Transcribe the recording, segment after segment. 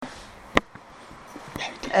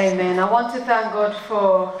Amen. I want to thank God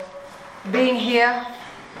for being here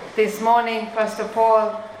this morning, Pastor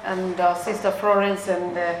Paul and Sister Florence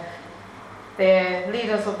and the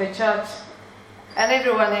leaders of the church and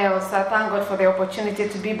everyone else. I thank God for the opportunity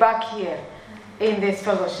to be back here in this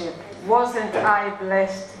fellowship. Wasn't I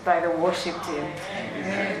blessed by the worship team?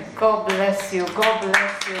 Amen. God bless you. God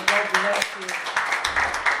bless you. God bless you.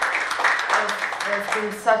 It's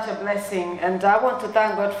been such a blessing, and I want to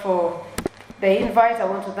thank God for the invite. I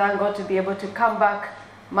want to thank God to be able to come back.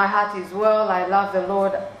 My heart is well. I love the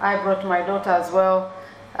Lord. I brought my daughter as well.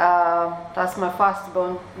 That's my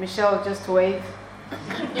firstborn. Michelle, just wave.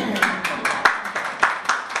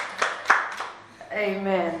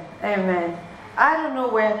 Amen. Amen. I don't know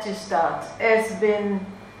where to start. It's been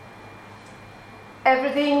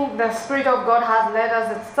everything the Spirit of God has led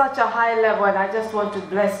us at such a high level, and I just want to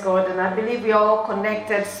bless God. And I believe we are all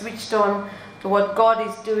connected, switched on to what God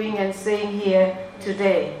is doing and saying here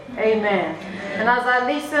today. Amen. And as I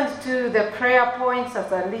listened to the prayer points,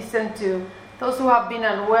 as I listened to those who have been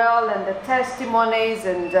unwell and the testimonies,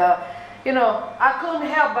 and I couldn't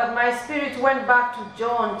help but my spirit went back to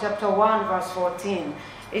John chapter 1 verse 14.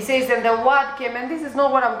 It says, and the word came, and this is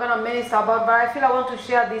not what I'm going to minister about, but I feel I want to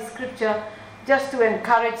share this scripture just to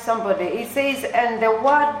encourage somebody. It says, and the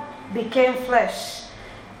word became flesh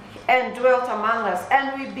and dwelt among us,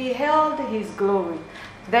 and we beheld his glory.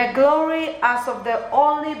 The glory as of the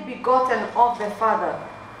only begotten of the Father,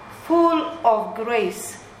 full of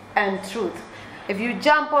grace and truth. If you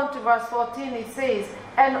jump on to verse 14, it says,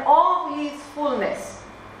 and of his fullness.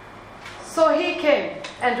 So he came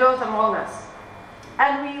and dwelt among us.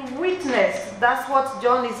 And we witnessed, that's what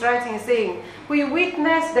John is writing, saying, we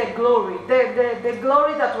witnessed the glory, the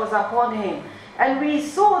glory that was upon him. And we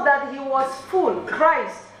saw that he was full,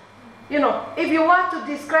 Christ. If you want to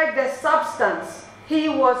describe the substance, he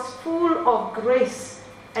was full of grace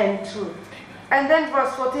and truth. And then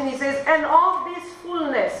verse 14, he says, and of this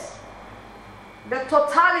fullness, the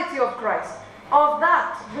totality of Christ, of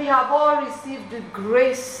that we have all received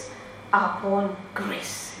grace upon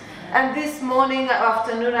grace. And this morning,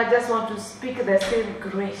 afternoon, I just want to speak the same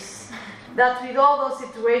grace. That with all those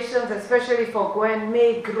situations, especially for Gwen,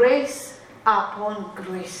 may grace upon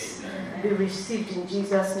grace be received in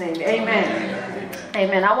Jesus' name. Amen.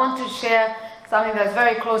 Amen. I want to share something that's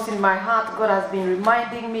very close in my heart. God has been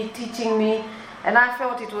reminding me, teaching me, and I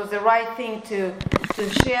felt it was the right thing to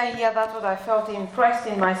share here. That's what I felt impressed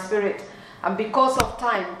in my spirit. And because of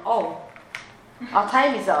time, our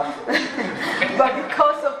time is up. But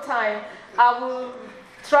because of time, I will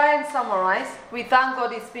try and summarize. We thank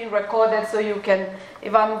God it's been recorded, so you can,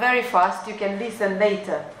 if I'm very fast, you can listen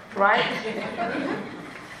later, right?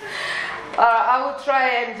 I will try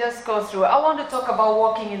and just go through. I want to talk about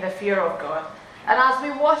walking in the fear of God. And as we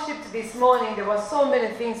worshipped this morning, there were so many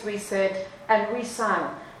things we said and we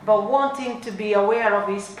sang, but wanting to be aware of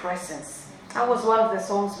his presence. That was one of the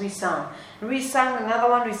songs we sang. We sang another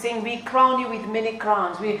one, we sing, we crown you with many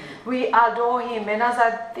crowns. We adore him. And as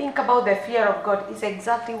I think about the fear of God, it's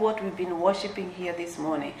exactly what we've been worshiping here this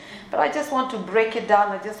morning. But I just want to break it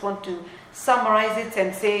down. I just want to summarize it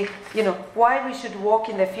and say, why we should walk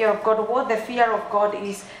in the fear of God, what the fear of God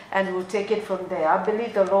is, and we'll take it from there. I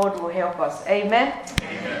believe the Lord will help us. Amen?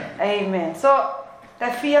 Amen. Amen. So,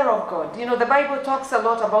 the fear of God. The Bible talks a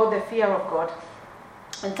lot about the fear of God.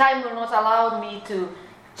 And time will not allow me to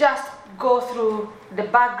just go through the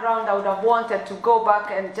background. I would have wanted to go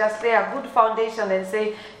back and just lay a good foundation and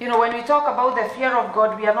say, when we talk about the fear of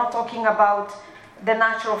God, we are not talking about the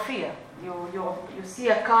natural fear. You see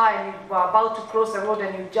a car and you are about to cross the road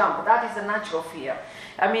and you jump. That is a natural fear.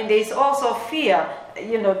 There is also fear,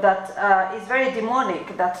 that is very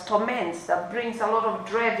demonic, that torments, that brings a lot of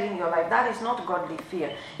dread in your life. That is not godly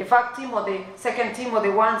fear. In fact, 2 Timothy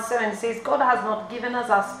 1:7 says, God has not given us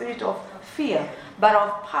a spirit of fear, but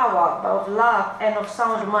of power, but of love, and of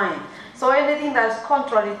sound mind. So anything that is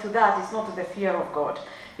contrary to that is not the fear of God.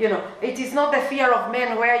 It is not the fear of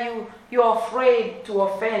men where you're afraid to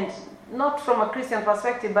offend. Not from a Christian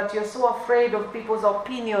perspective, but you're so afraid of people's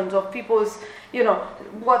opinions, of people's,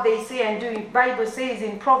 what they say and do. The Bible says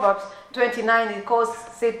in Proverbs 29, it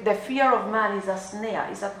says the fear of man is a snare,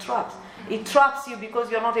 is a trap. It traps you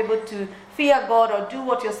because you're not able to fear God or do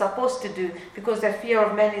what you're supposed to do because the fear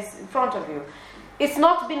of man is in front of you. It's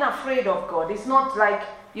not being afraid of God. It's not like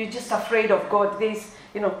you're just afraid of God.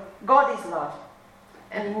 God is love.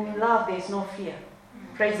 And in love, there is no fear.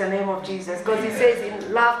 Praise the name of Jesus. Because it says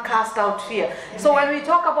in love cast out fear. So when we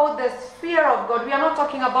talk about the fear of God, we are not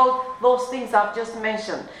talking about those things I've just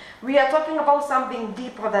mentioned. We are talking about something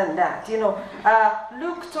deeper than that.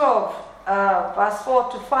 Luke 12, verse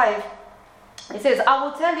 4 to 5, He says, I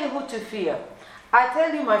will tell you who to fear. I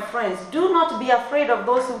tell you, my friends, do not be afraid of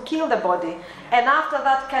those who kill the body, and after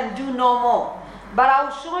that can do no more. But I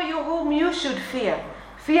will show you whom you should fear.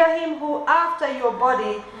 Fear him who, after your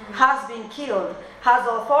body has been killed, has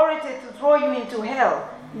authority to throw you into hell.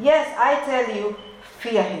 Yes, I tell you,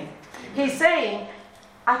 fear him. He's saying,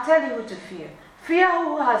 I tell you who to fear. Fear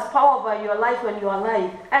who has power over your life when you are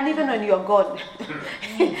alive, and even when you are gone.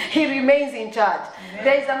 He remains in charge.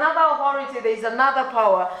 There is another authority, there is another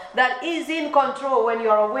power that is in control when you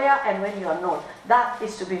are aware and when you are not. That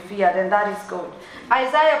is to be feared, and that is God.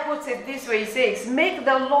 Isaiah puts it this way, he says, make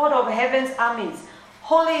the Lord of heaven's armies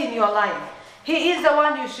holy in your life. He is the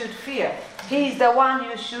one you should fear. He is the one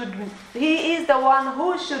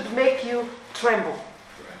who should make you tremble.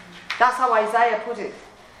 That's how Isaiah put it.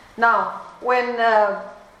 Now, when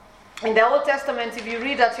in the Old Testament, if you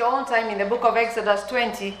read at your own time in the book of Exodus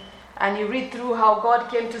 20, and you read through how God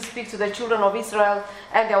came to speak to the children of Israel,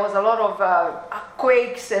 and there was a lot of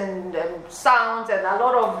quakes and sounds and a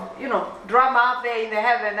lot of, drama out there in the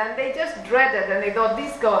heaven, and they just dreaded, and they thought,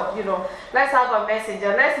 this God, let's have a messenger,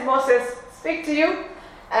 let Moses speak to you,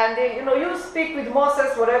 and you speak with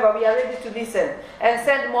Moses, whatever, we are ready to listen, and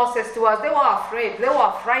send Moses to us. They were afraid, they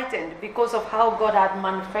were frightened because of how God had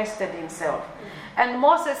manifested himself. And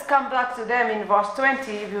Moses come back to them in verse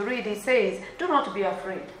 20, if you read, he says, do not be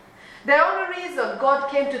afraid. The only reason God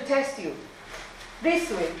came to test you this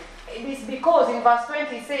way is because, in verse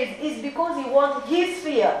 20 he says, is because he wants his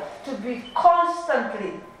fear to be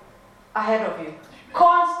constantly ahead of you,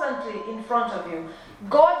 constantly in front of you.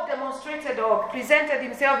 God demonstrated or presented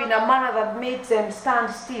himself in a manner that made them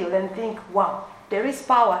stand still and think, wow, there is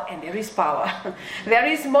power and there is power. There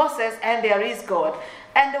is Moses and there is God.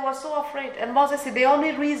 And they were so afraid. And Moses said the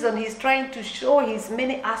only reason he's trying to show his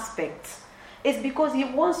many aspects is because he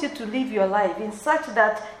wants you to live your life in such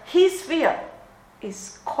that his fear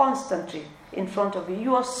is constantly in front of you.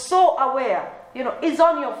 You are so aware, it's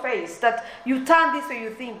on your face that you turn this way,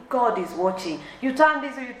 you think God is watching. You turn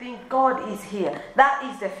this way, you think God is here.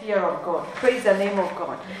 That is the fear of God. Praise the name of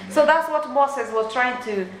God. So that's what Moses was trying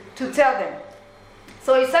to tell them.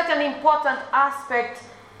 So it's such an important aspect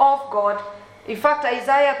of God. In fact,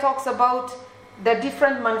 Isaiah talks about the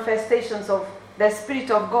different manifestations of the Spirit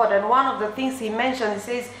of God, and one of the things he mentioned, he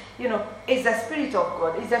says, is the Spirit of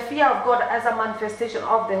God, is the fear of God as a manifestation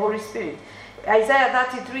of the Holy Spirit. Isaiah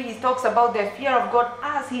 33, he talks about the fear of God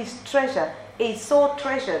as his treasure, is so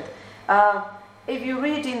treasured. If you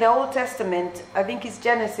read in the Old Testament, I think it's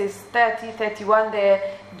Genesis 30, 31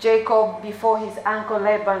 there, Jacob before his uncle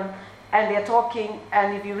Laban, and they're talking,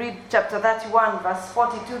 and if you read chapter 31, verse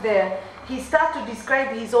 42 there, he starts to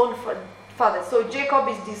describe his own father. So Jacob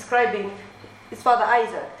is describing his father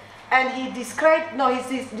Isaac, and he's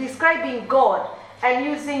describing God and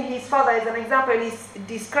using his father as an example. And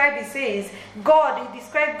he says God, he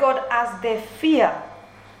described God as the fear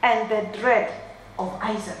and the dread of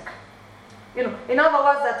Isaac. In other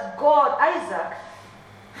words, that God, Isaac,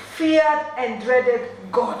 feared and dreaded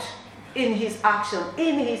God in his action,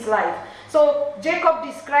 in his life. So Jacob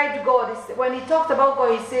described God, when he talked about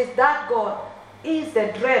God, he says that God is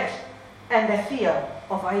the dread and the fear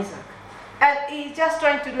of Isaac. And he's just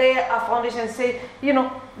trying to lay a foundation and say,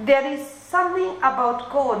 there is something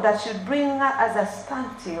about God that should bring us as a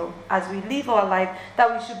standstill as we live our life,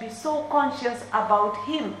 that we should be so conscious about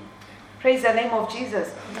him. Praise the name of Jesus.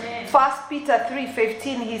 1 Peter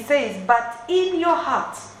 3:15, he says, but in your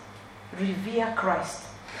hearts, revere Christ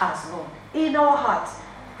as Lord. In our hearts,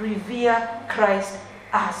 revere Christ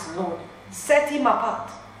as Lord. Set him apart.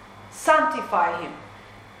 Sanctify him.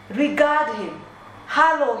 Regard him.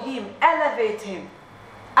 Hallow him, elevate him,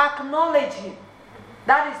 acknowledge him.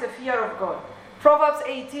 That is the fear of God. Proverbs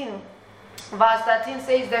 18, verse 13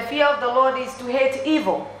 says, the fear of the Lord is to hate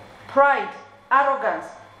evil, pride, arrogance,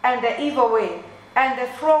 and the evil way, and the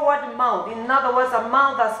froward mouth. In other words, a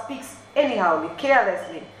mouth that speaks anyhow,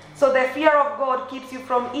 carelessly. So the fear of God keeps you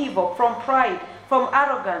from evil, from pride, from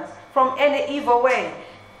arrogance, from any evil way,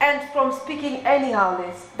 and from speaking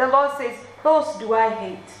anyhowness. The Lord says, those do I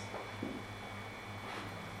hate.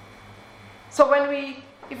 So if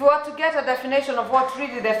we were to get a definition of what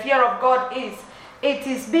really the fear of God is, it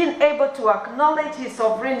is being able to acknowledge his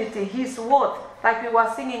sovereignty, his worth, like we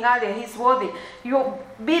were singing earlier, he's worthy. You're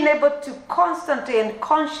being able to constantly and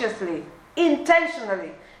consciously,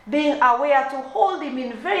 intentionally, being aware to hold him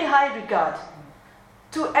in very high regard,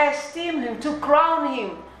 to esteem him, to crown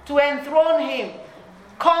him, to enthrone him,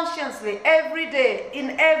 consciously, every day,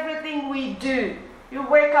 in everything we do. You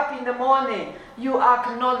wake up in the morning, you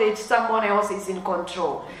acknowledge someone else is in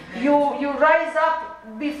control. You rise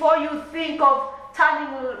up before you think of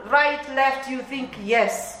turning right, left, you think,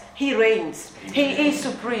 yes, he reigns. He is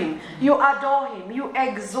supreme. You adore him. You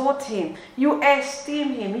exalt him. You esteem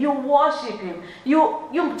him. You worship him.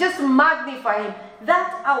 You just magnify him.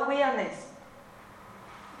 That awareness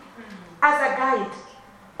as a guide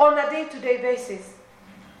on a day-to-day basis,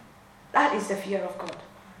 that is the fear of God.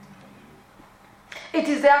 It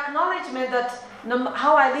is the acknowledgement that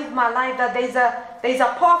how I live my life, that there is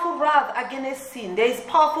a powerful wrath against sin. There is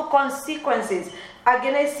powerful consequences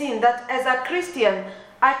against sin. That as a Christian,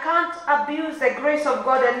 I can't abuse the grace of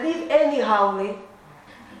God and live anyhow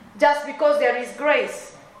just because there is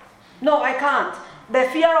grace. No, I can't. The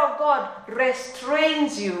fear of God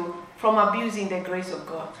restrains you from abusing the grace of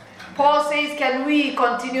God. Paul says, can we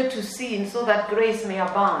continue to sin so that grace may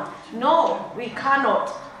abound? No, we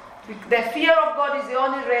cannot. The fear of God is the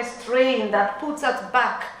only restraint that puts us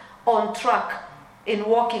back on track in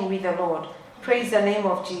walking with the Lord. Praise the name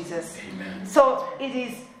of Jesus. Amen. So it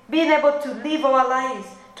is being able to live our lives,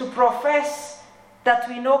 to profess that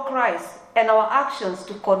we know Christ, and our actions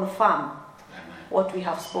to confirm what we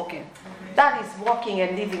have spoken. That is walking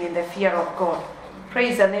and living in the fear of God.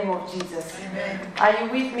 Praise the name of Jesus. Amen. Are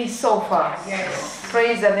you with me so far? Yes.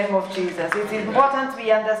 Praise the name of Jesus. It's important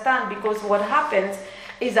we understand, because what happens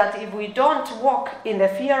is that if we don't walk in the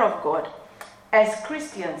fear of God as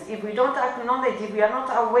Christians, if we don't acknowledge, if we are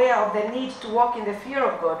not aware of the need to walk in the fear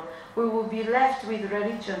of God, we will be left with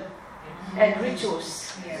religion and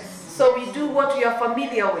rituals. Yes. So we do what we are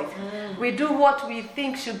familiar with. We do what we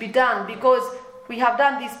think should be done, because we have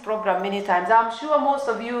done this program many times. I'm sure most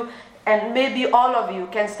of you, and maybe all of you,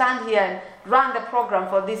 can stand here and run the program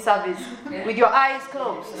for this service with your eyes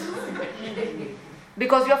closed.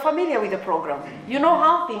 Because you're familiar with the program. You know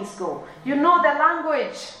how things go. You know the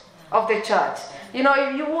language of the church. You know,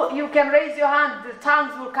 if you can raise your hand, the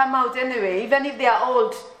tongues will come out anyway, even if they are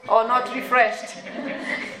old or not refreshed.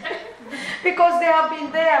 Because they have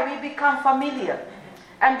been there, we become familiar.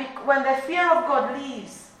 And when the fear of God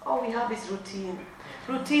leaves, all we have is routine.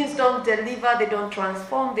 Routines don't deliver, they don't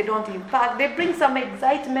transform, they don't impact. They bring some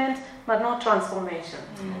excitement, but not transformation.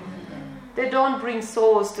 They don't bring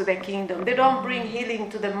souls to the kingdom. They don't bring healing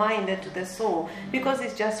to the mind and to the soul, because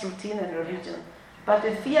it's just routine and religion. But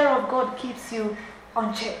the fear of God keeps you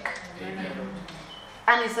on check.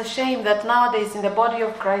 And it's a shame that nowadays in the body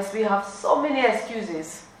of Christ we have so many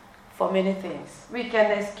excuses for many things. We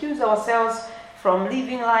can excuse ourselves from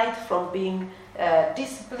living light, from being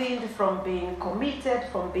disciplined, from being committed,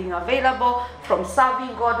 from being available, from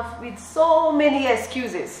serving God, with so many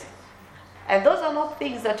excuses. And those are not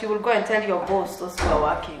things that you will go and tell your boss, those who are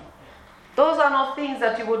working. Those are not things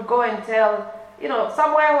that you would go and tell,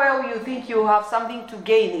 somewhere where you think you have something to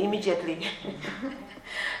gain immediately.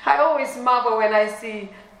 I always marvel when I see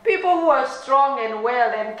people who are strong and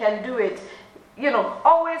well and can do it,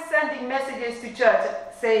 always sending messages to church,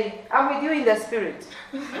 say, I'm with you in the spirit.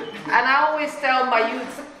 And I always tell my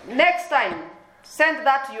youth, next time, send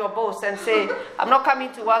that to your boss and say, I'm not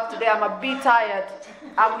coming to work today, I'm a bit tired.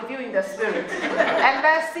 I'm with you in the spirit. And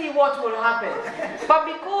let's see what will happen. But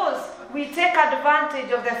because we take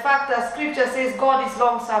advantage of the fact that scripture says God is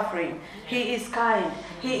long-suffering, he is kind,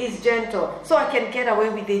 he is gentle, so I can get away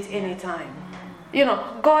with it anytime.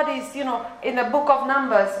 God is, in the book of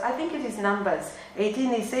Numbers, I think it is Numbers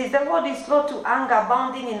 18, it says, the Lord is slow to anger,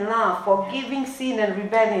 abounding in love, forgiving sin and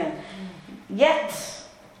rebellion. Yet,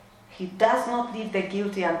 he does not leave the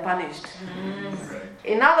guilty unpunished.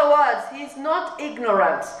 In other words, he's not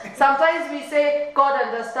ignorant. Sometimes we say, God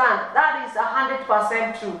understands. That is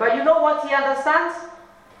 100% true. But you know what he understands?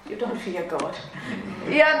 You don't fear God.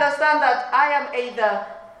 He understands that I am either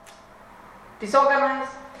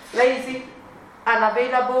disorganized, lazy,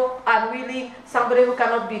 unavailable, unwilling, somebody who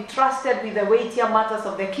cannot be trusted with the weightier matters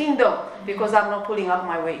of the kingdom, because I'm not pulling up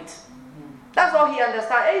my weight. That's all he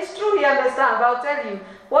understands. It's true he understands, but I'll tell you,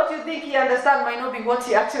 what you think he understands might not be what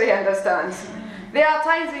he actually understands. There are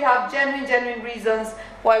times we have genuine reasons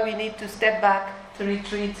why we need to step back, to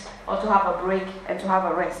retreat, or to have a break and to have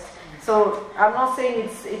a rest. So I'm not saying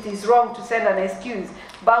it is wrong to send an excuse,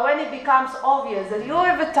 but when it becomes obvious that you're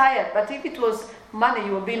ever tired, but if it was money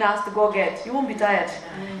you were being asked to go get, you won't be tired.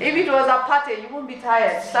 If it was a party, you won't be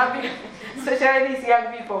tired. Especially these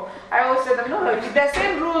young people. I always tell them, no, the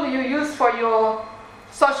same rule you use for your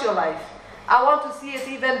social life, I want to see it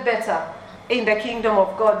even better in the kingdom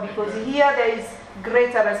of God, because here there is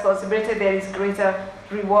greater responsibility, there is greater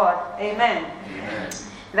reward. Amen. Amen.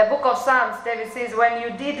 In the book of Psalms, David says, when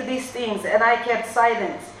you did these things and I kept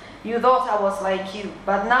silence, you thought I was like you,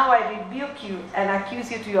 but now I rebuke you and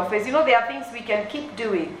accuse you to your face. There are things we can keep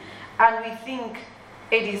doing and we think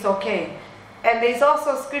it is okay. And there's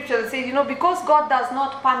also scripture that says, because God does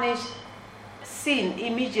not punish sin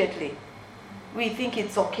immediately, we think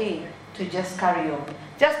it's okay to just carry on.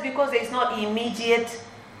 Just because there's not immediate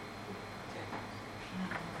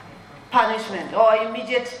punishment or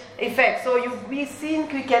immediate effect. So we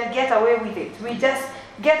think we can get away with it. We just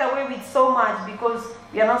get away with so much because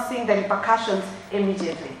we are not seeing the repercussions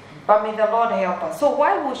immediately. But may the Lord help us. So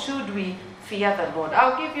why should we fear the Lord?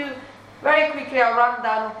 I'll give you very quickly a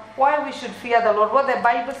rundown why we should fear the Lord, what the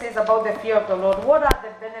Bible says about the fear of the Lord. What are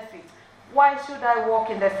the benefits? Why should I walk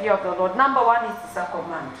in the fear of the Lord? Number one is it's a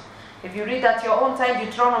command. If you read at your own time,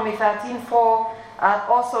 Deuteronomy 13:4,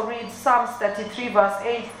 also read Psalms 33 verse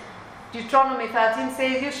 8. Deuteronomy 13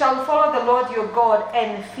 says, you shall follow the Lord your God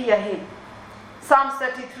and fear him. Psalms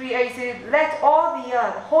 33:8 says, let all the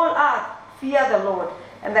earth, whole earth, fear the Lord,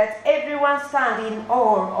 and let everyone stand in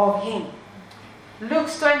awe of him. Luke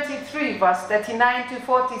 23 verse 39 to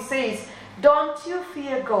 40 says, don't you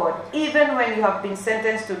fear God, even when you have been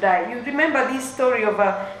sentenced to die? You remember this story of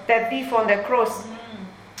the thief on the cross?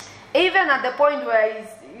 Even at the point where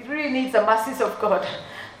he really needs the mercies of God.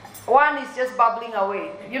 One is just bubbling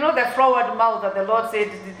away. You know the forward mouth that the Lord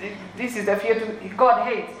said, this is the fear God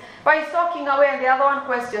hates. But he's talking away, and the other one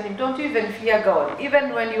questioned him, don't you even fear God?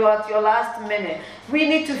 Even when you are at your last minute. We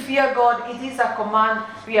need to fear God. It is a command.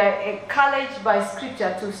 We are encouraged by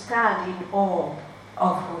Scripture to stand in awe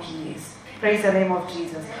of who he is. Praise the name of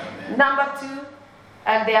Jesus. Number two,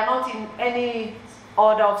 and they are not in any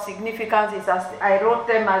order of significance, is as I wrote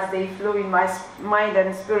them as they flow in my mind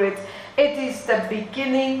and spirit. It is the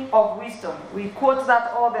beginning of wisdom. We quote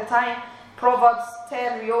that all the time. Proverbs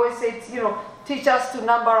 10, we always say, teach us to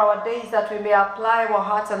number our days that we may apply our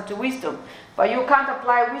hearts unto wisdom. But you can't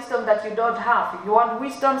apply wisdom that you don't have. If you want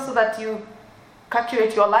wisdom so that you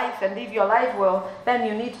calculate your life and live your life well, then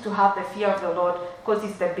you need to have the fear of the Lord, because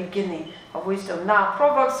it's the beginning of wisdom. Now,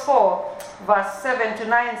 Proverbs 4, verse 7 to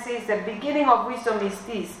 9 says, the beginning of wisdom is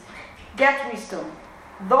this: get wisdom,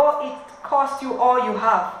 though it cost you all you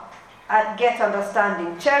have, and get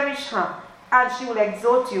understanding. Cherish her, and she will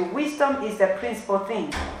exhort you. Wisdom is the principal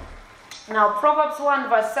thing. Now, Proverbs 1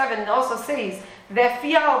 verse 7 also says, the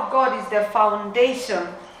fear of God is the foundation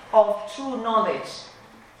of true knowledge.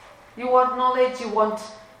 You want knowledge, you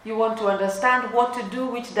want to understand what to do,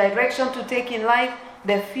 which direction to take in life.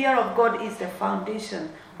 The fear of God is the foundation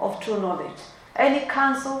of true knowledge. Any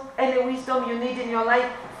counsel, any wisdom you need in your life,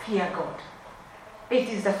 fear God. It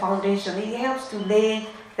is the foundation. It helps to lay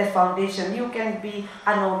the foundation. You can be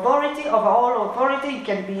an authority over all authority. You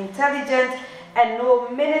can be intelligent and know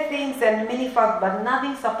many things and many facts, but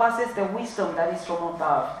nothing surpasses the wisdom that is from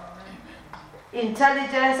above.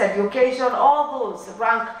 Intelligence, education, all those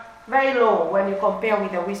rank very low when you compare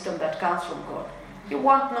with the wisdom that comes from God. You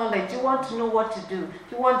want knowledge, you want to know what to do,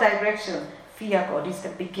 you want direction. Fear God is the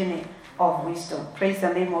beginning of wisdom. Praise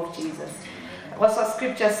the name of Jesus. Also,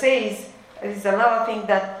 Scripture says, is another thing,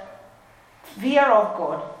 that fear of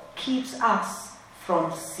God keeps us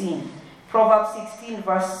from sin. Proverbs 16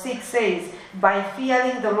 verse 6 says, by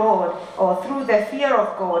fearing the Lord, or through the fear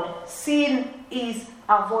of God, sin is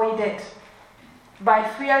avoided. By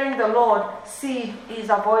fearing the Lord, sin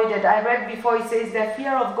is avoided. I read before, it says the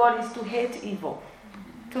fear of God is to hate evil,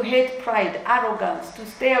 to hate pride, arrogance, to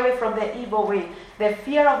stay away from the evil way. The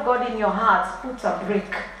fear of God in your heart puts a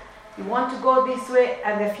brake. You want to go this way,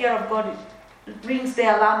 and the fear of God rings the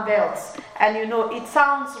alarm bells. And it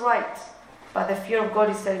sounds right, but the fear of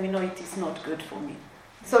God is telling me, no, it is not good for me.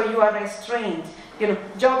 So you are restrained.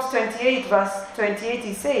 Job 28 verse 28,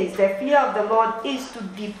 he says, the fear of the Lord is to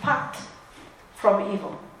depart from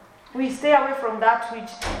evil. We stay away from that which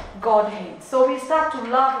God hates. So we start to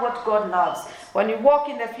love what God loves. When you walk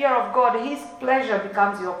in the fear of God, his pleasure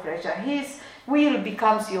becomes your pleasure. His will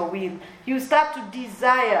becomes your will. You start to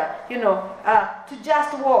desire, to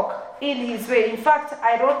just walk in his way. In fact,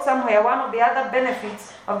 I wrote somewhere, one of the other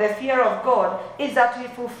benefits of the fear of God is that he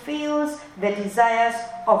fulfills the desires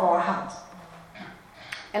of our hearts.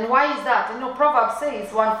 And why is that? Proverbs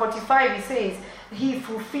says, 145, he says, he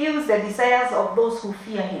fulfills the desires of those who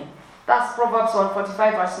fear him. That's Proverbs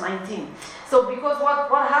 145 verse 19. So because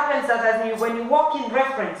what happens that when you walk in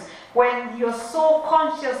reference, when you're so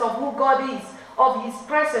conscious of who God is, of his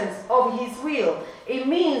presence, of his will, it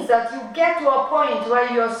means that you get to a point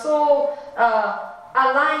where you're so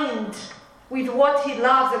aligned with what he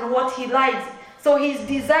loves and what he likes. So his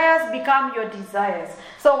desires become your desires.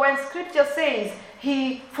 So when Scripture says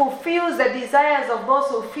he fulfills the desires of those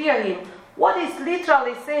who fear him, what it's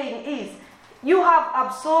literally saying is, you have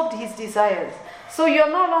absorbed his desires. So you're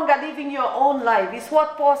no longer living your own life. It's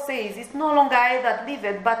what Paul says. It's no longer I that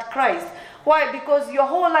liveth, but Christ. Why? Because your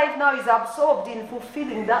whole life now is absorbed in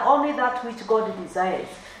fulfilling only that which God desires.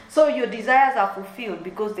 So your desires are fulfilled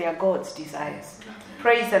because they are God's desires.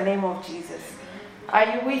 Praise the name of Jesus. Are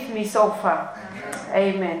you with me so far?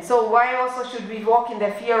 Amen. So why also should we walk in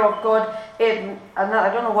the fear of God? I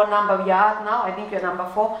don't know what number we are at now. I think you're number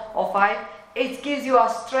 4 or 5. It gives you a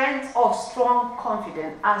strength of strong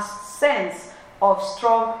confidence, a sense of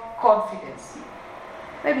strong confidence.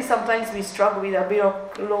 Maybe sometimes we struggle with a bit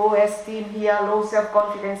of low esteem here, low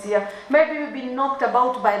self-confidence here. Maybe we've been knocked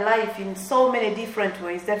about by life in so many different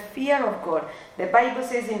ways. The fear of God. The Bible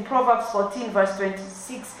says in Proverbs 14 verse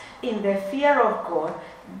 26, in the fear of God,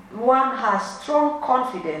 one has strong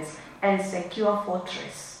confidence and secure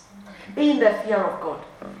fortress. In the fear of God.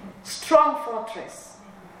 Strong fortress.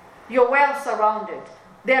 You're well surrounded.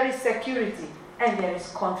 There is security and there is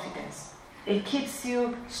confidence. It keeps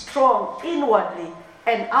you strong inwardly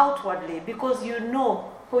and outwardly because you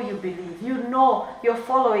know who you believe. You know you're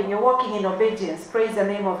following, you're walking in obedience. Praise the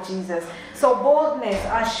name of Jesus. So boldness,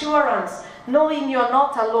 assurance, knowing you're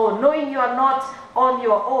not alone, knowing you're not on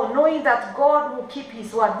your own, knowing that God will keep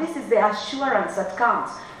his word. This is the assurance that comes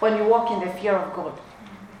when you walk in the fear of God.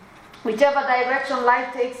 Whichever direction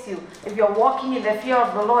life takes you, if you're walking in the fear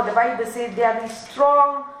of the Lord, the Bible says there is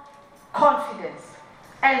strong confidence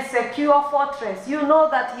and secure fortress. You know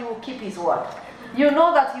that he will keep his word. You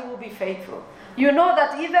know that he will be faithful. You know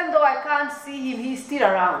that even though I can't see him, he's still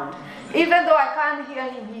around. Even though I can't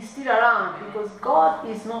hear him, he's still around. Because God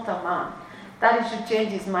is not a man that he should change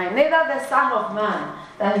his mind. Neither the Son of Man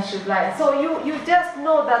that he should lie. So you just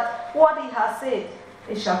know that what he has said,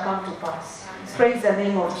 it shall come to pass. Praise the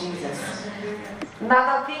name of Jesus.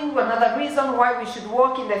 Another reason why we should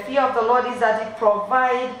walk in the fear of the Lord is that it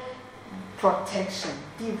provides protection.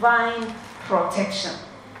 Divine protection.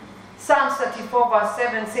 Psalms 34 verse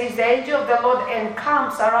 7 says, the angel of the Lord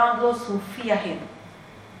encamps around those who fear him.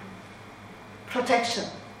 Protection.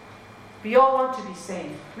 We all want to be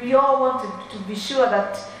saved. We all want to be sure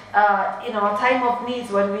that in our time of needs,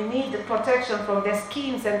 when we need the protection from the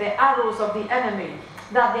schemes and the arrows of the enemy,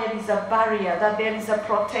 that there is a barrier, that there is a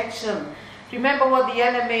protection. Remember what the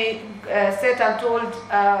enemy, Satan told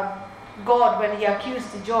God when he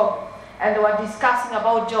accused Job, and they were discussing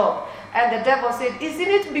about Job. And the devil said, isn't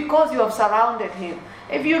it because you have surrounded him?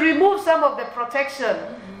 If you remove some of the protection,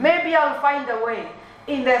 maybe I'll find a way.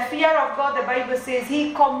 In the fear of God, the Bible says,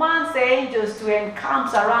 he commands the angels to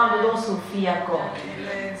encamp around those who fear God.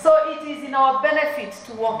 So it is in our benefit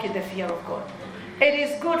to walk in the fear of God. It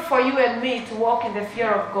is good for you and me to walk in the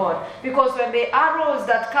fear of God. Because when the arrows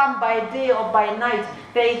that come by day or by night,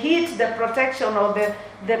 they hit the protection or the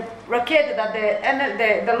racket that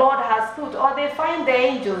the Lord has put, or they find the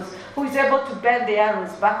angels who is able to bend the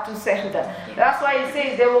arrows back to sender. That's why he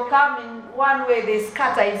says they will come in one way, they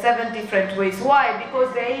scatter in 7 different ways. Why?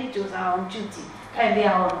 Because the angels are on duty and they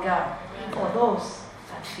are on guard for those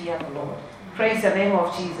that fear the Lord. Praise the name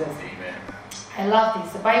of Jesus. Amen. I love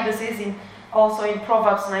this. The Bible says also in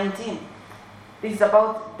Proverbs 19, this is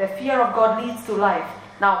about the fear of God leads to life.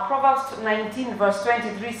 Now Proverbs 19 verse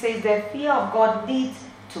 23 says the fear of God leads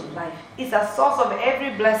to life. It's a source of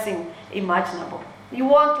every blessing imaginable. You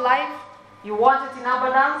want life? You want it in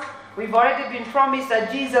abundance? We've already been promised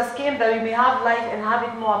that Jesus came that we may have life and have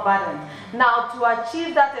it more abundant. Now to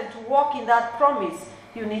achieve that and to walk in that promise,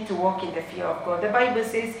 you need to walk in the fear of God. The Bible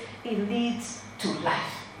says it leads to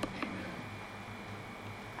life.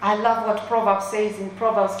 I love what Proverbs says in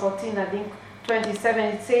Proverbs 14, I think 27.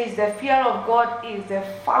 It says the fear of God is the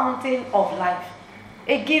fountain of life.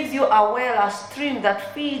 It gives you a well, a stream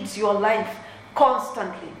that feeds your life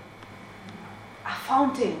constantly. A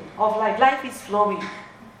fountain of life. Life is flowing.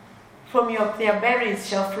 From their berries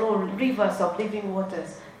shall flow rivers of living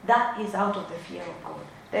waters. That is out of the fear of God.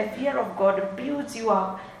 The fear of God builds you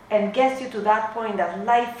up and gets you to that point that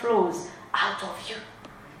life flows out of you.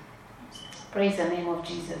 Praise the name of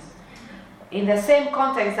Jesus. In the same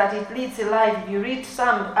context that it leads to life, if you read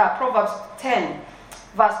Proverbs 10,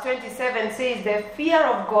 verse 27 says, the fear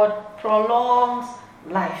of God prolongs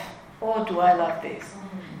life. Oh, do I love this.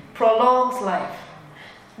 Prolongs life.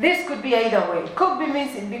 This could be either way. It could be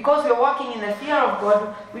means because we're walking in the fear of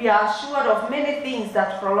God, we are assured of many things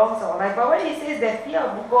that prolongs our life. But when he says the fear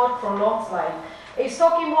of God prolongs life, it's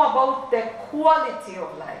talking more about the quality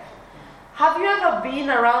of life. Have you ever been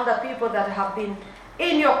around the people that have been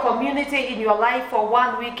in your community, in your life for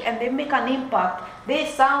 1 week, and they make an impact? They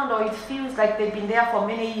sound or it feels like they've been there for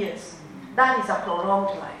many years. That is a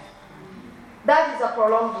prolonged life. That is a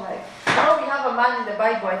prolonged life. Now we have a man in the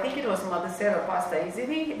Bible, I think it was Mother Sarah, Pastor.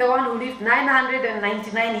 Isn't he the one who lived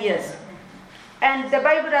 999 years? And the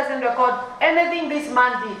Bible doesn't record anything this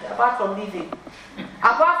man did apart from living.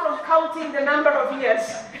 Apart from counting the number of years,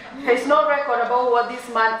 there's no record about what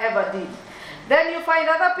this man ever did. Then you find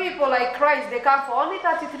other people like Christ, they come for only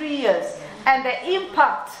 33 years. And the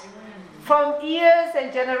impact from years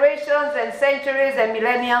and generations and centuries and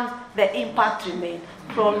millenniums, the impact remains.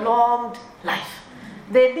 Prolonged life.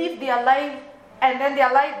 They live their life, and then the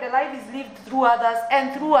life is lived through others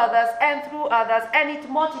and through others and through others, and it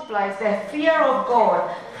multiplies. The fear of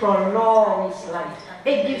God prolongs life.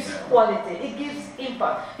 It gives quality. It gives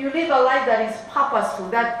impact. You live a life that is purposeful,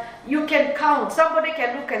 that you can count. Somebody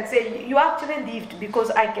can look and say, you actually lived because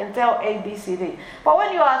I can tell A, B, C, D. But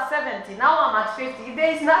when you are 70, now I'm at 50,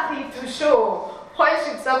 there is nothing to show. Why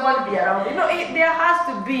should someone be around? There has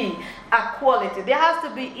to be a quality. There has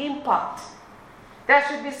to be impact. There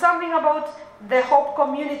should be something about the Hope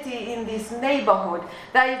community in this neighborhood,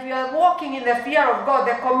 that if you are walking in the fear of God,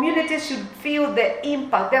 the community should feel the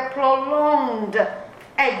impact, the prolonged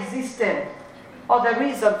existence, or the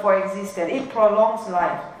reason for existence. It prolongs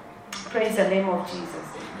life. Praise the name of Jesus.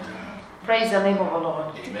 Praise the name of the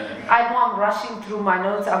Lord. Amen. I know I'm rushing through my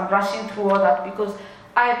notes, I'm rushing through all that because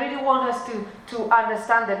I really want us to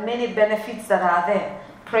understand the many benefits that are there.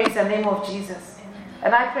 Praise the name of Jesus.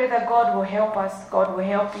 And I pray that God will help us, God will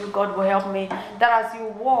help you, God will help me, that as you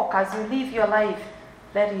walk, as you live your life,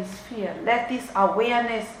 let this fear, let this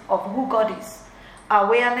awareness of who God is,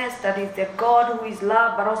 awareness that is the God who is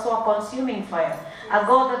love but also a consuming fire, a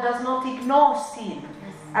God that does not ignore sin,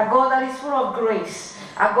 a God that is full of grace,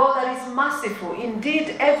 a God that is merciful.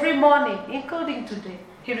 Indeed, every morning, including today,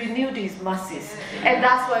 He renewed His mercies. And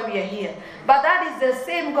that's why we are here. But that is the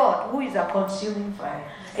same God who is a consuming fire.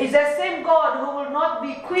 It's the same God who will not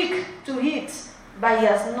be quick to hit, but He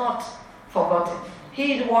has not forgotten.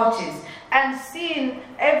 He watches and seeing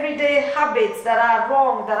everyday habits that are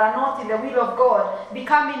wrong, that are not in the will of God,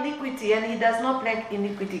 become iniquity, and He does not let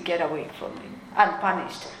iniquity get away from Him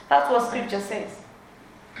unpunished. That's what Scripture says.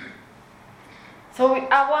 So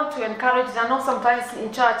I want to encourage, I know sometimes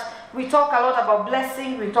in church we talk a lot about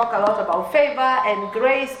blessing, we talk a lot about favor and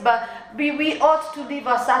grace, but we ought to live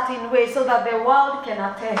a certain way so that the world can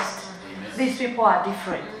attest. These people are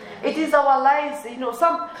different. It is our lives,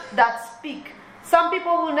 some that speak. Some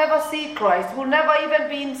people will never see Christ, will never even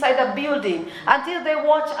be inside a building until they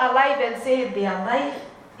watch a life and say their life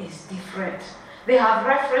is different. They have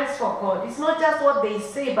reference for God. It's not just what they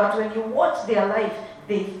say, but when you watch their life,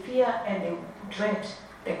 they fear and they dread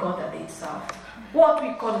the God that they serve. What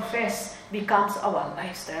we confess becomes our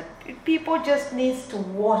lifestyle. People just need to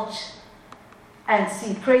watch and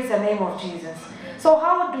see. Praise the name of Jesus. So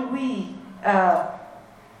how do we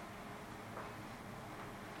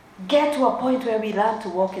get to a point where we learn to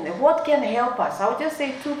walk in it? What can help us? I'll just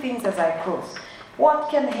say two things as I close. What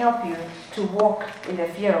can help you to walk in the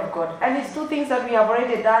fear of God? And it's two things that we have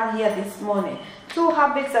already done here this morning. Two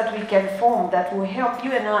habits that we can form that will help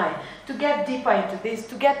you and I to get deeper into this,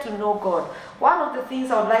 to get to know God. One of the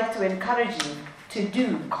things I would like to encourage you to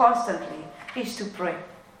do constantly is to pray.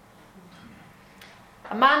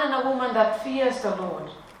 A man and a woman that fears the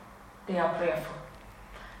Lord, they are prayerful.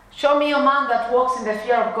 Show me a man that walks in the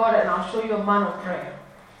fear of God and I'll show you a man of prayer.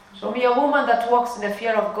 Show me a woman that walks in the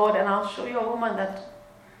fear of God and I'll show you a woman that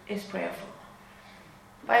is prayerful.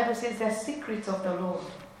 The Bible says the secrets of the Lord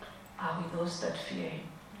are with those that fear Him,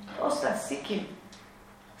 those that seek Him.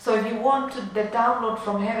 So if you want the download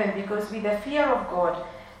from heaven, because with the fear of God,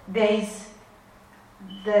 there is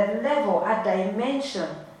the level, a dimension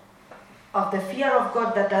of the fear of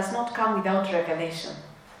God that does not come without revelation.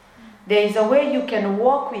 There is a way you can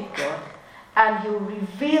walk with God and He will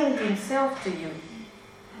reveal Himself to you.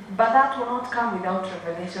 But that will not come without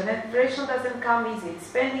revelation. And revelation doesn't come easy. It's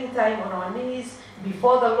spending time on our knees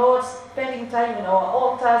before the Lord, spending time in our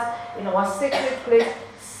altars, in our sacred place,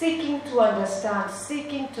 seeking to understand,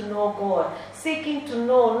 seeking to know God, seeking to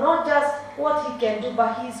know not just what He can do,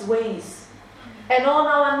 but His ways. And on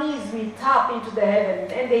our knees we tap into the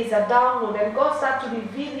heaven, and there is a download, and God starts to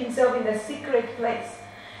reveal Himself in the secret place.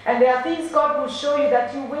 And there are things God will show you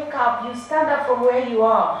that you wake up, you stand up from where you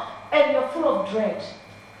are, and you're full of dread.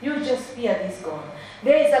 You just fear this God.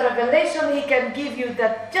 There is a revelation He can give you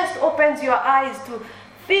that just opens your eyes to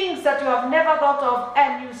things that you have never thought of,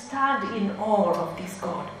 and you stand in awe of this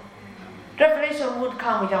God. Revelation would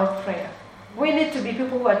come without prayer. We need to be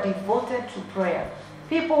people who are devoted to prayer.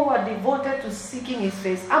 People who are devoted to seeking His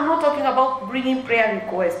face. I'm not talking about bringing prayer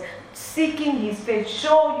requests. Seeking His face.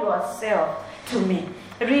 Show yourself to me.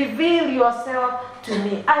 Reveal yourself to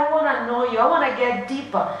me. I want to know you. I want to get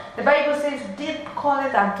deeper. The Bible says, deep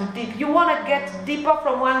calleth unto deep. You want to get deeper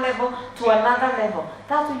from one level to another level.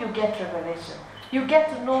 That's when you get revelation. You get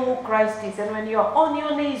to know who Christ is. And when you're on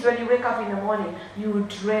your knees, when you wake up in the morning, you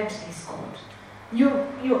dread this God.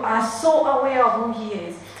 You are so aware of who He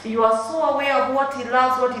is. You are so aware of what He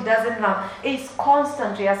loves, what He doesn't love. It's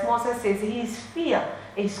constantly, as Moses says, His fear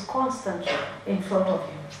is constantly in front of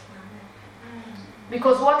you.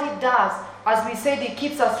 Because what it does, as we said, it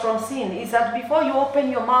keeps us from sin, is that before you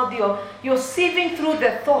open your mouth, you're sieving through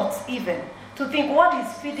the thoughts even, to think what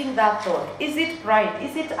is feeding that thought. Is it pride?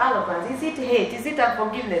 Is it arrogance? Is it hate? Is it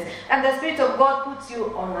unforgiveness? And the Spirit of God puts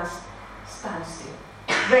you on a standstill.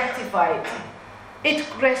 Rectify it. It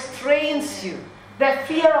restrains you. The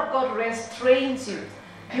fear of God restrains you.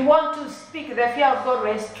 You want to speak, the fear of God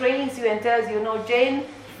restrains you and tells you, no, Jane,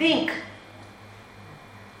 think.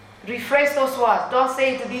 Rephrase those words. Don't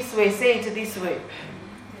say it this way, say it this way.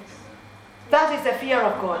 That is the fear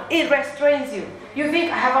of God. It restrains you. You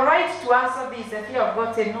think, I have a right to answer this. The fear of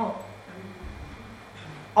God said, no.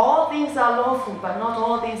 All things are lawful, but not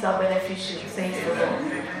all things are beneficial, says the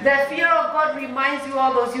Lord. The fear of God reminds you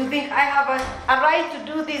all those. You think, I have a right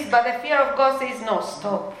to do this, but the fear of God says, no,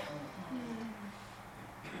 stop.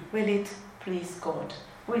 Will it please God?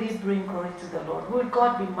 Will it bring glory to the Lord? Will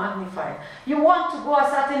God be magnified? You want to go a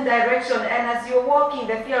certain direction, and as you're walking,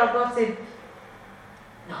 the fear of God says,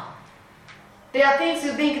 no. There are things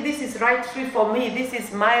you think, this is right free for me, this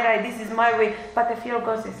is my right, this is my way, but the fear of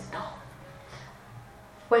God says, no.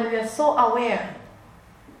 When we are so aware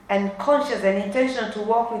and conscious and intentional to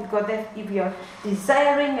walk with God, that if we are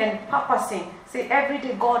desiring and purposing, say every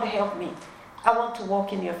day, God help me. I want to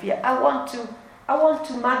walk in your fear. I want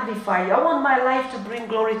to magnify you. I want my life to bring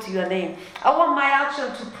glory to your name. I want my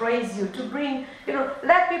action to praise you, to bring,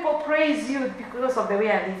 let people praise you because of the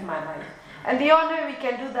way I live my life. And the only way we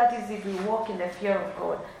can do that is if we walk in the fear of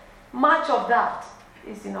God. Much of that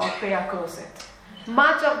is in our prayer closet.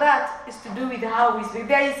 Much of that is to do with how we speak.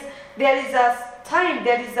 There is a time,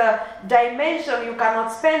 there is a dimension. You cannot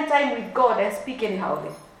spend time with God and speak anyhow.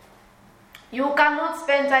 You cannot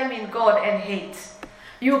spend time in God and hate.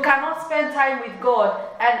 You cannot spend time with God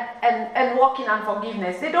and walk in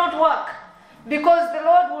unforgiveness. They don't work. Because the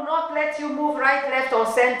Lord will not let you move right, left, or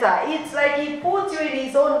center. It's like He puts you in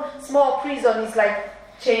His own small prison. It's like,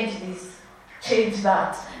 change this, change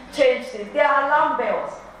that, change this. There are alarm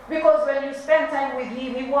bells. Because when you spend time with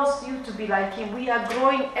Him, He wants you to be like Him. We are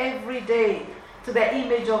growing every day to the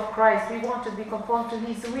image of Christ. We want to be conformed to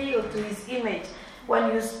His will, to His image.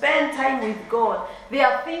 When you spend time with God, there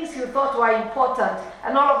are things you thought were important,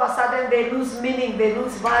 and all of a sudden they lose meaning, they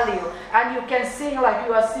lose value. And you can sing like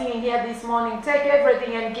you are singing here this morning, take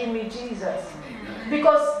everything and give me Jesus.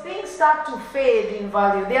 Because things start to fade in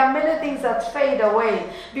value. There are many things that fade away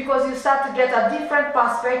because you start to get a different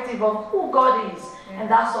perspective of who God is, and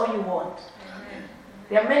that's all you want.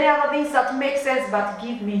 There are many other things that make sense, but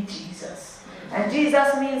give me Jesus. And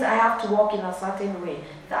Jesus means I have to walk in a certain way.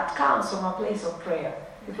 That comes from a place of prayer,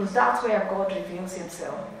 because that's where God reveals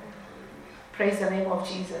Himself. Praise the name of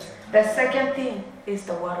Jesus. The second thing is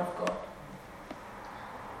the Word of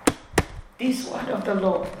God. This Word of the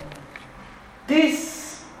Lord.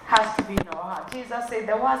 This has to be in our heart. Jesus said,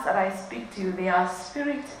 the words that I speak to you, they are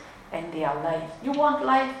spirit and they are life. You want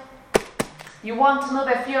life? You want to know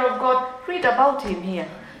the fear of God? Read about Him here.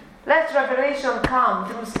 Let revelation come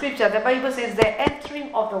through Scripture. The Bible says the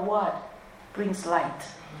entering of the Word brings light.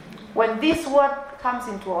 When this Word comes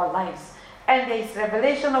into our lives and there is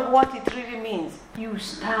revelation of what it really means, you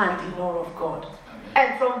stand in awe of God.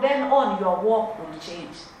 And from then on, your walk will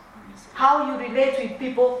change. How you relate with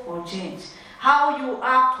people will change. How you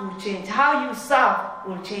act will change. How you serve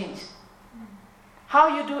will change.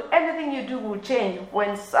 How you do anything you do will change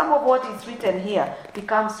when some of what is written here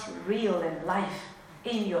becomes real and life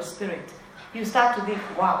in your spirit. You start to think,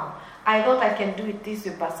 wow, I thought I can do it this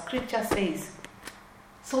way, but Scripture says.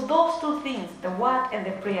 So those two things, the Word and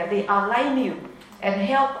the prayer, they align you and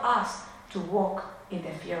help us to walk in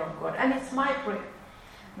the fear of God. And it's my prayer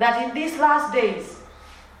that in these last days,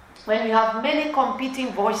 when we have many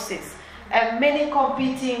competing voices and many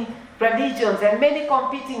competing religions and many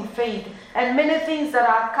competing faith and many things that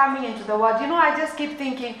are coming into the world, I just keep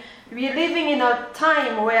thinking we're living in a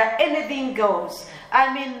time where anything goes.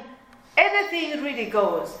 I mean, anything really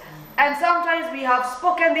goes. And sometimes we have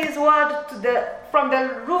spoken this word from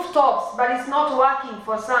the rooftops, but it's not working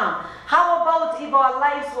for some. How about if our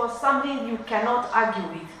lives was something you cannot argue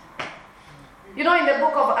with? In the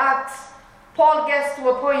book of Acts, Paul gets to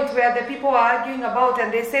a point where the people are arguing about,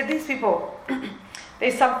 and they say, these people,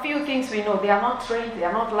 there's some few things we know. They are not trained, they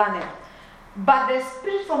are not learned. But the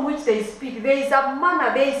spirit from which they speak, there is a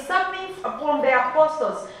manner, there is something upon the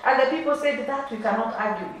apostles. And the people said, that we cannot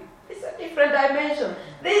argue with. It's a different dimension.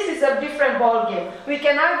 This is a different ball game. We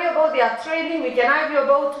can argue about their training, we can argue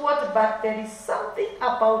about what, but there is something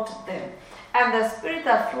about them and the spirit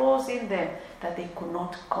that flows in them that they could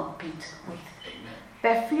not compete with.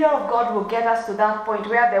 The fear of God will get us to that point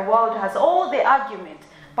where the world has all the argument,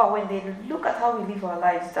 but when they look at how we live our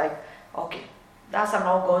lives, it's like, okay, that's an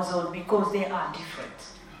all-go zone because they are different.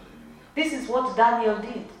 This is what Daniel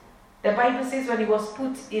did. The Bible says when he was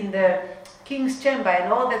put in the king's chamber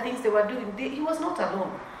and all the things they were doing, he was not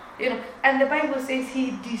alone. And the Bible says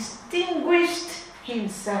he distinguished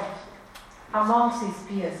himself amongst his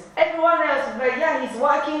peers. Everyone else is like, yeah, he's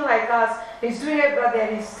working like us, he's doing it, but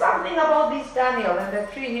there is something about this Daniel and the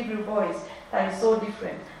 3 Hebrew boys that is so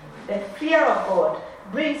different. The fear of God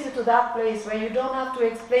brings you to that place where you don't have to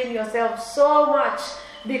explain yourself so much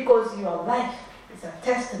because your life is a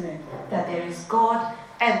testament that there is God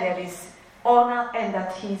and there is honor and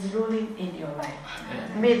that He is ruling in your life.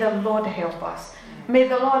 May the Lord help us. May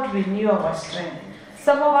the Lord renew our strength.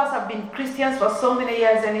 Some of us have been Christians for so many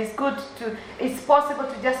years, and it's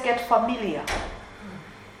possible to just get familiar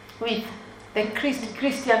with the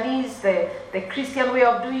Christianese, the Christian way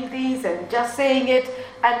of doing things and just saying it,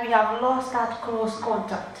 and we have lost that close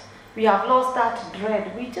contact. We have lost that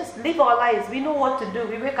dread. We just live our lives. We know what to do.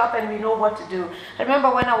 We wake up and we know what to do. I remember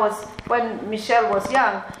when Michelle was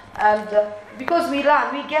young, and because we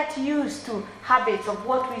learn, we get used to habits of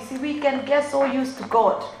what we see. We can get so used to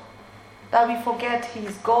God that we forget He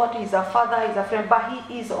is God, He's a Father, He's a friend, but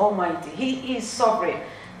He is Almighty. He is sovereign.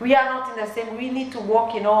 We are not in the same. We need to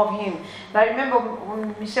walk in awe of Him. And I remember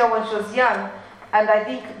when Michelle, when she was young, and I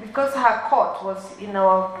think because her cot was in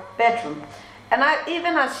our bedroom, and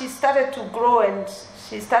even as she started to grow and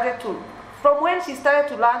from when she started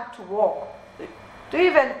to learn to walk, to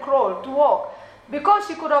even crawl, to walk, because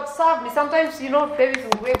she could observe me. Sometimes, babies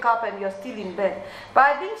will wake up and you're still in bed. But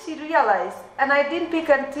I think she realized, and I didn't pick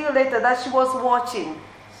until later, that she was watching.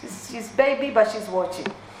 She's baby, but she's watching.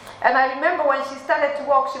 And I remember when she started to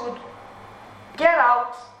walk, she would get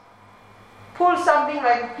out, pull something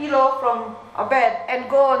like a pillow from a bed and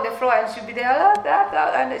go on the floor, and she'd be there,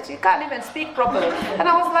 and she can't even speak properly. And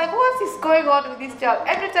I was like, what is going on with this child?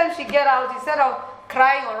 Every time she get out, instead of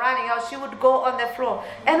crying or running out, she would go on the floor.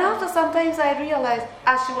 And after sometimes I realized,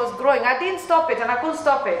 as she was growing, I didn't stop it, and I couldn't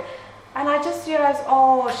stop it. And I just realized,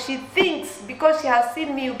 she thinks because she has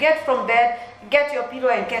seen me, you get from bed, get your pillow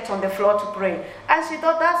and get on the floor to pray. And she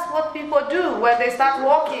thought that's what people do when they start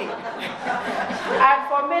walking. And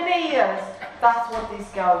for many years, that's what this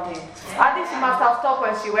girl did. I think she must have stopped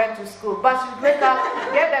when she went to school. But she would wake up,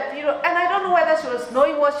 get the pillow, and I don't know whether she was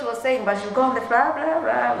knowing what she was saying, but she would go on the floor, blah, blah,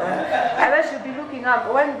 blah. And then she would be looking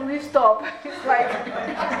up. When do we stop? It's like...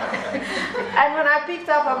 And when I picked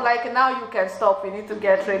up, I'm like, now you can stop. We need to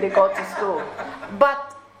get ready, go to school.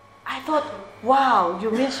 But I thought, wow,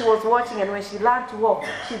 you mean she was watching, and when she learned to walk,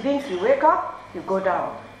 she thinks you wake up, you go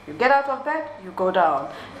down. You get out of bed, you go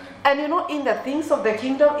down. And in the things of the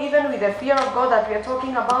kingdom, even with the fear of God that we are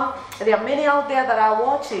talking about, there are many out there that are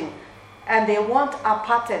watching, and they want a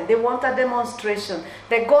pattern, they want a demonstration.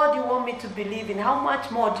 The God you want me to believe in, how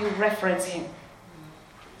much more do you reference Him?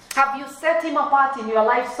 Have you set Him apart in your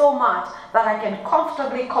life so much that I can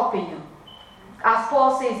comfortably copy you? As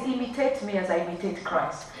Paul says, imitate me as I imitate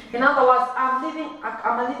Christ. In other words, I'm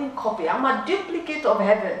a living copy. I'm a duplicate of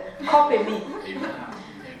heaven. Copy me.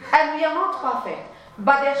 And we are not perfect.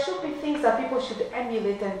 But there should be things that people should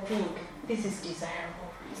emulate and think, this is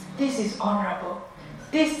desirable, this is honorable,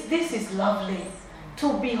 this is lovely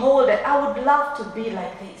to behold. I would love to be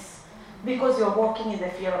like this, because you're walking in the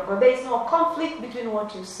fear of God. There is no conflict between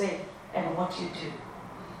what you say and what you do.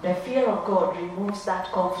 The fear of God removes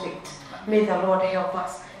that conflict. May the Lord help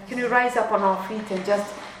us. Can you rise up on our feet and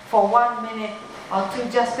just for 1 minute or two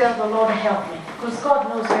just tell the Lord, help me, because God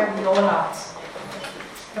knows where we all are.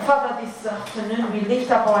 Father, this afternoon we lift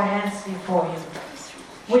up our hands before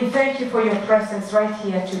you. We thank you for your presence right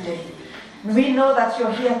here today. We know that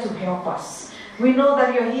you're here to help us. We know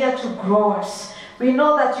that you're here to grow us. We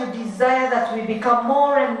know that you desire that we become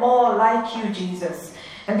more and more like you, Jesus.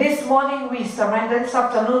 And this morning we surrender, this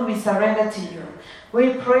afternoon we surrender to you.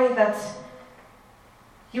 We pray that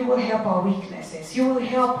you will help our weaknesses. You will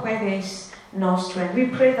help where there is no strength. We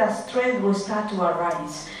pray that strength will start to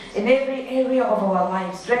arise. In every area of our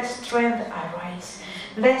lives, let strength arise.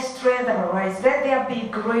 Let strength arise. Let there be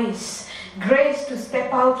grace. Grace to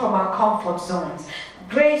step out from our comfort zones.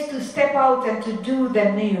 Grace to step out and to do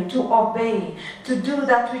the new, to obey, to do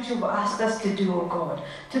that which you've asked us to do, O God.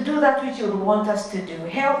 To do that which you would want us to do.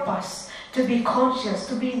 Help us to be conscious,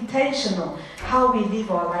 to be intentional how we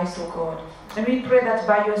live our lives, O God. And we pray that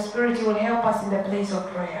by your Spirit you will help us in the place of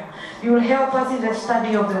prayer. You will help us in the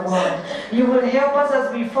study of the Word. You will help us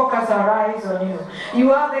as we focus our eyes on you.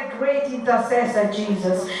 You are the great intercessor,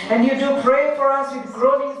 Jesus. And you do pray for us with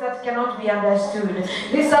groanings that cannot be understood.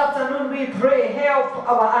 This afternoon we pray, help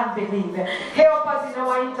our unbelief. Help us in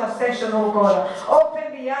our intercession, oh God.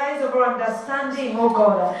 Open the eyes of our understanding, oh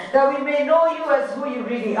God, that we may know you as who you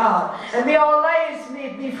really are. And may our lives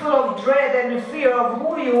be full of dread and fear of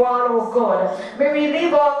who you are, oh God. May we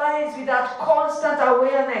live our lives with that constant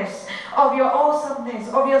awareness of your awesomeness,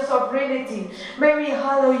 of your sovereignty. May we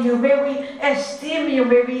hallow you. May we esteem you.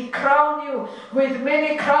 May we crown you with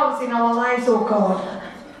many crowns in our lives, oh God.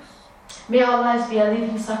 May our lives be a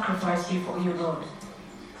living sacrifice before you, Lord.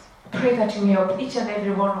 Pray that you help each and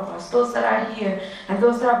every one of us, those that are here and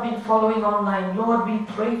those that have been following online. Lord, we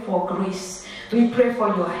pray for grace. We pray for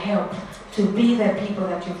your help to be the people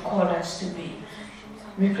that you've called us to be.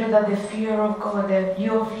 We pray that the fear of God,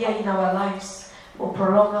 your fear in our lives will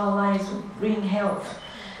prolong our lives, will bring health.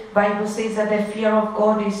 Bible says that the fear of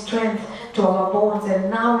God is strength to our bones and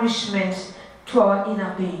nourishment to our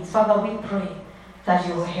inner beings. Father, we pray that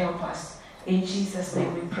you will help us. In Jesus'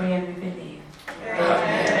 name we pray and we believe.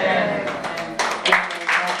 Amen.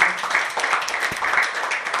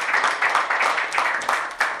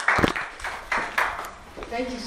 Thank you.